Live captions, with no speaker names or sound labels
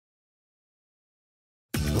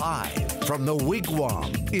Live from the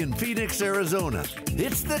Wigwam in Phoenix, Arizona,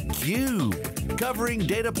 it's theCUBE, covering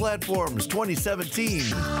Data Platforms 2017.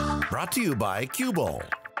 Brought to you by Qubole.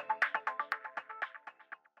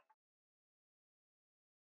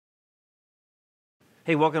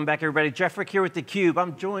 Hey, welcome back everybody. Jeff Frick here with theCUBE.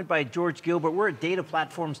 I'm joined by George Gilbert. We're at Data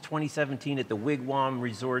Platforms 2017 at the Wigwam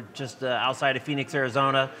Resort just outside of Phoenix,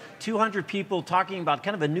 Arizona. 200 people talking about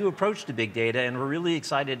kind of a new approach to big data, and we're really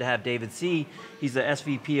excited to have David Hseih. He's the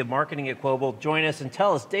SVP of Marketing at Qubole. Join us and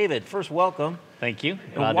tell us, David, first welcome. Thank you,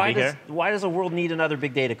 glad to be here. Why does the world need another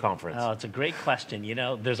big data conference? Oh, it's a great question. You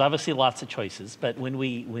know, there's obviously lots of choices, but when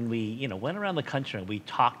we went around the country and we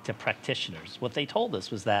talked to practitioners, what they told us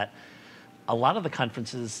was that a lot of the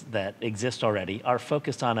conferences that exist already are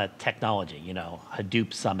focused on a technology,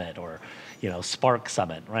 Hadoop Summit or, Spark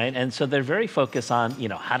Summit, right? And so they're very focused on,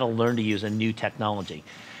 how to learn to use a new technology.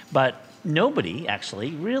 But nobody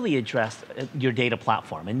actually really addressed your data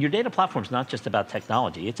platform. And your data platform is not just about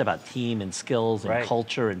technology, it's about team and skills and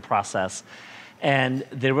culture and process. And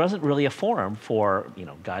there wasn't really a forum for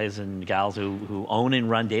guys and gals who own and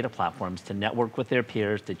run data platforms to network with their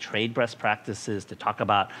peers, to trade best practices, to talk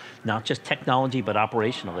about not just technology but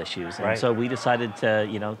operational issues. And so we decided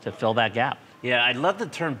to fill that gap. Yeah, I love the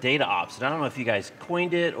term data ops. And I don't know if you guys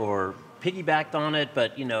coined it or piggybacked on it,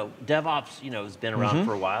 but DevOps has been around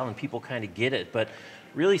for a while and people kind of get it. But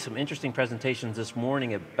really some interesting presentations this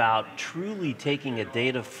morning about truly taking a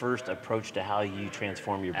data-first approach to how you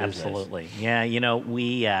transform your business. Absolutely.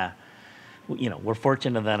 Yeah, we're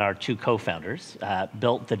fortunate that our two co-founders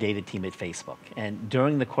built the data team at Facebook. And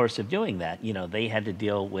during the course of doing that, they had to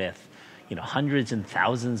deal with hundreds and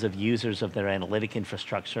thousands of users of their analytic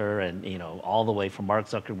infrastructure and all the way from Mark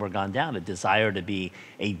Zuckerberg on down, a desire to be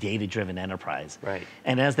a data-driven enterprise. Right.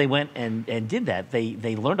 And as they went and did that,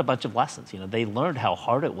 they learned a bunch of lessons. They learned how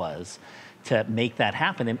hard it was to make that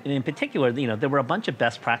happen. And in particular, there were a bunch of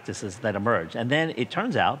best practices that emerged. And then it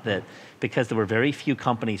turns out that because there were very few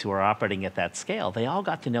companies who were operating at that scale, they all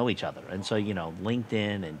got to know each other. And so,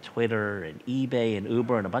 LinkedIn and Twitter and eBay and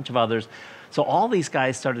Uber and a bunch of others. So all these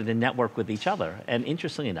guys started to network with each other. And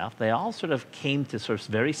interestingly enough, they all sort of came to sort of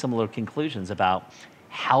very similar conclusions about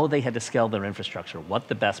how they had to scale their infrastructure, what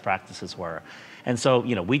the best practices were. And so,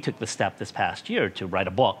 we took the step this past year to write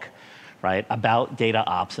a book, right, about data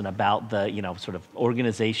ops and about the, sort of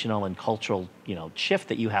organizational and cultural, shift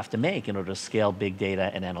that you have to make in order to scale big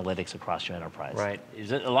data and analytics across your enterprise. Right.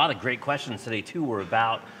 A lot of great questions today too were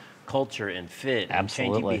about culture and fit and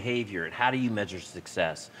changing behavior and how do you measure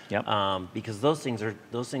success? Yep. Because those things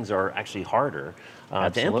are actually harder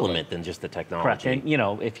to implement than just the technology. Correct.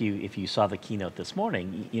 And if you saw the keynote this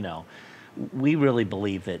morning, we really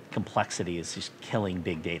believe that complexity is just killing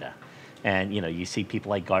big data. And you see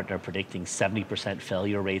people like Gartner predicting 70%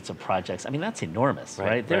 failure rates of projects. I mean, that's enormous,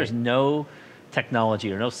 right? There's no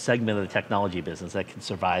technology or no segment of the technology business that can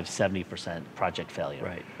survive 70% project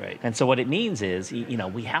failure. Right. And so what it means is,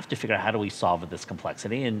 we have to figure out how do we solve this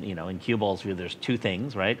complexity. And in Qubole's view, there's two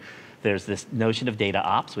things, right? There's this notion of data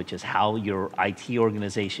ops, which is how your IT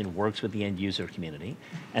organization works with the end user community.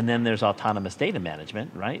 And then there's autonomous data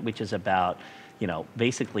management, right? Which is about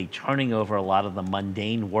basically turning over a lot of the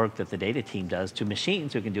mundane work that the data team does to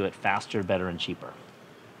machines who can do it faster, better, and cheaper.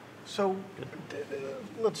 So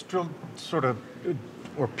let's drill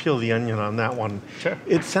or peel the onion on that one. Sure.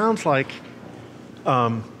 It sounds like,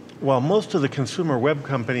 while most of the consumer web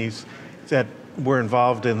companies that were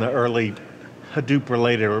involved in the early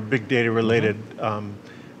Hadoop-related or big data-related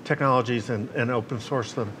technologies and open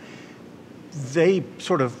source them, they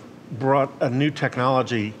sort of brought a new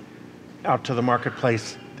technology out to the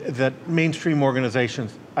marketplace that mainstream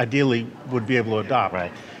organizations ideally would be able to adopt.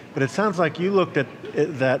 Right. But it sounds like you looked at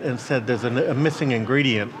that and said there's a missing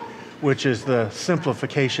ingredient, which is the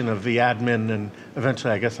simplification of the admin and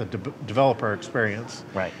eventually, I guess, a developer experience.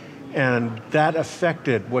 Right. And that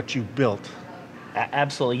affected what you built.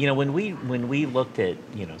 Absolutely. When we looked at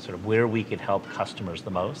sort of where we could help customers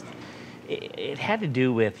the most, it had to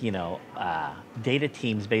do with data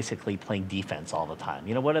teams basically playing defense all the time.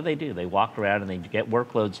 What do? They walk around and they get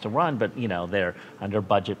workloads to run, but they're under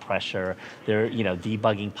budget pressure. They're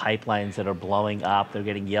debugging pipelines that are blowing up. They're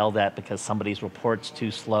getting yelled at because somebody's report's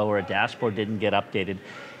too slow or a dashboard didn't get updated.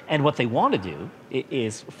 And what they want to do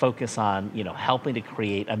is focus on helping to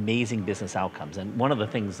create amazing business outcomes. And one of the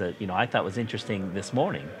things that I thought was interesting this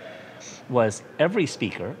morning was every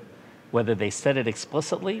speaker, whether they said it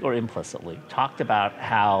explicitly or implicitly, talked about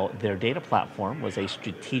how their data platform was a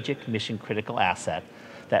strategic mission-critical asset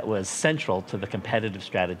that was central to the competitive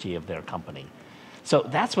strategy of their company. So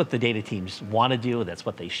that's what the data teams want to do, that's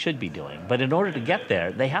what they should be doing. But in order to get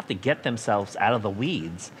there, they have to get themselves out of the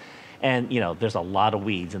weeds. And there's a lot of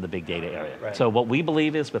weeds in the big data area. Right. So what we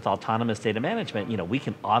believe is with autonomous data management, we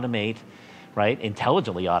can automate, right,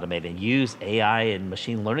 intelligently automate and use AI and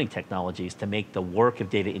machine learning technologies to make the work of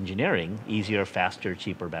data engineering easier, faster,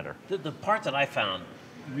 cheaper, better. The part that I found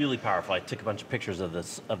really powerful, I took a bunch of pictures of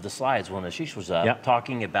the slides when Ashish was up, Yep.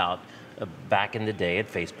 talking about back in the day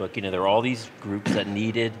at Facebook, there were all these groups that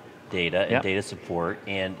needed data and Yep. data support,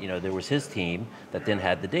 and there was his team that then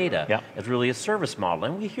had the data. Yep. It's really a service model,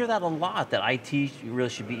 and we hear that a lot, that IT really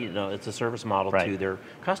should be, it's a service model Right. to their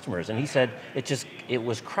customers, and he said it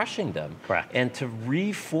was crushing them. Correct. And to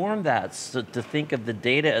reform that, so to think of the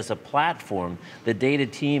data as a platform, the data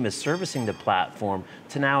team is servicing the platform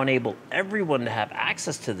to now enable everyone to have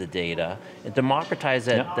access to the data and democratize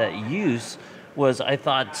that use, was, I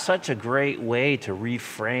thought, such a great way to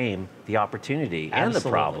reframe the opportunity and the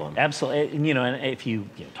problem. Absolutely, and if you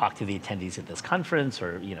talk to the attendees at this conference,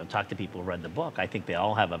 or talk to people who read the book, I think they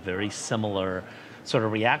all have a very similar sort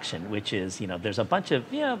of reaction, which is, there's a bunch of,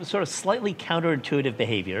 sort of slightly counterintuitive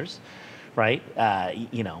behaviors, right?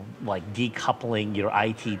 Like decoupling your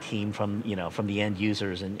IT team from, from the end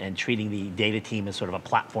users, and treating the data team as sort of a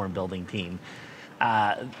platform building team.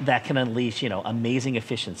 That can unleash, amazing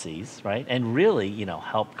efficiencies, right? And really,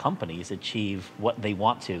 help companies achieve what they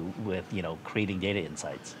want to with, creating data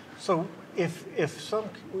insights. So if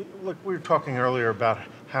look, we were talking earlier about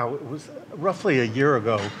how it was roughly a year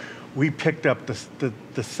ago, we picked up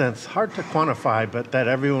the sense, hard to quantify, but that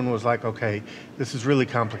everyone was like, okay, this is really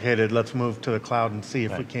complicated, let's move to the cloud and see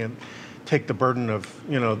if we can't take the burden of,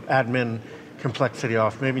 admin complexity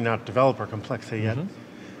off, maybe not developer complexity yet.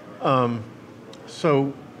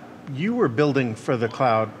 So you were building for the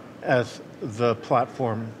cloud as the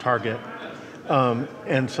platform target,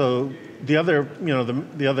 and so the other,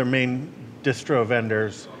 the other main distro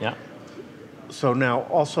vendors, so now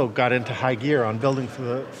also got into high gear on building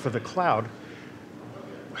for the cloud.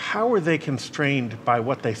 How are they constrained by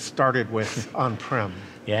what they started with on-prem?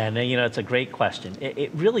 Yeah, and it's a great question.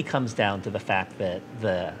 It really comes down to the fact that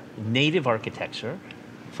the native architecture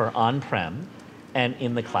for on-prem and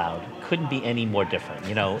in the cloud couldn't be any more different.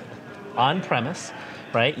 On-premise,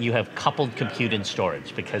 right, you have coupled compute and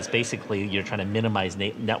storage, because basically you're trying to minimize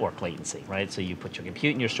network latency, right? So you put your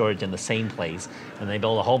compute and your storage in the same place, and they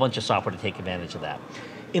build a whole bunch of software to take advantage of that.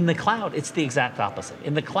 In the cloud, it's the exact opposite.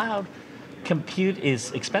 In the cloud, compute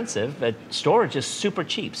is expensive, but storage is super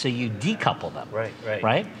cheap, so you decouple them.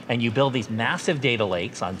 Right? And you build these massive data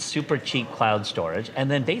lakes on super cheap cloud storage,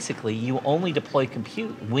 and then basically you only deploy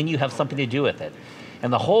compute when you have something to do with it.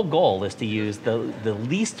 And the whole goal is to use the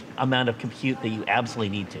least amount of compute that you absolutely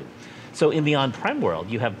need to. So in the on-prem world,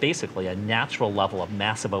 you have basically a natural level of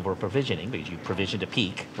massive over-provisioning, because you provision to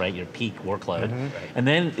peak, right, your peak workload. And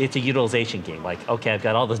then it's a utilization game, like, okay, I've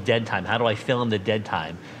got all this dead time, how do I fill in the dead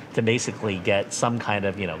time to basically get some kind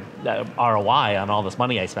of ROI on all this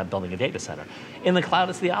money I spent building a data center? In the cloud,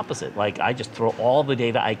 it's the opposite. Like, I just throw all the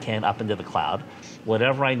data I can up into the cloud.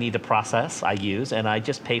 Whatever I need to process, I use, and I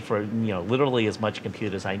just pay for literally as much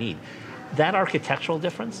compute as I need. That architectural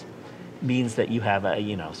difference means that you have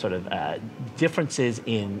differences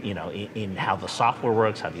in how the software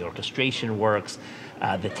works, how the orchestration works,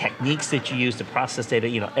 the techniques that you use to process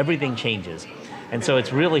data. Everything changes. And so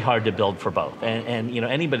it's really hard to build for both. And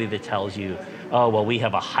anybody that tells you, oh, well, we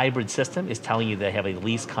have a hybrid system, is telling you they have a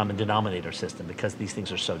least common denominator system, because these things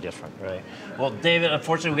are so different. Right. Well, David,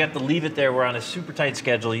 unfortunately, we have to leave it there. We're on a super tight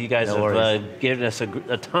schedule. You guys have given us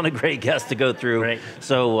a ton of great guests to go through. Right.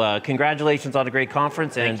 So congratulations on a great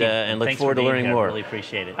conference, and look forward to learning more. I really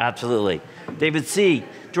appreciate it. Absolutely. David Hseih,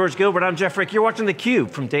 George Gilbert, I'm Jeff Frick. You're watching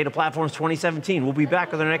theCUBE from Data Platforms 2017. We'll be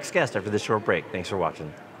back with our next guest after this short break. Thanks for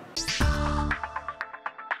watching.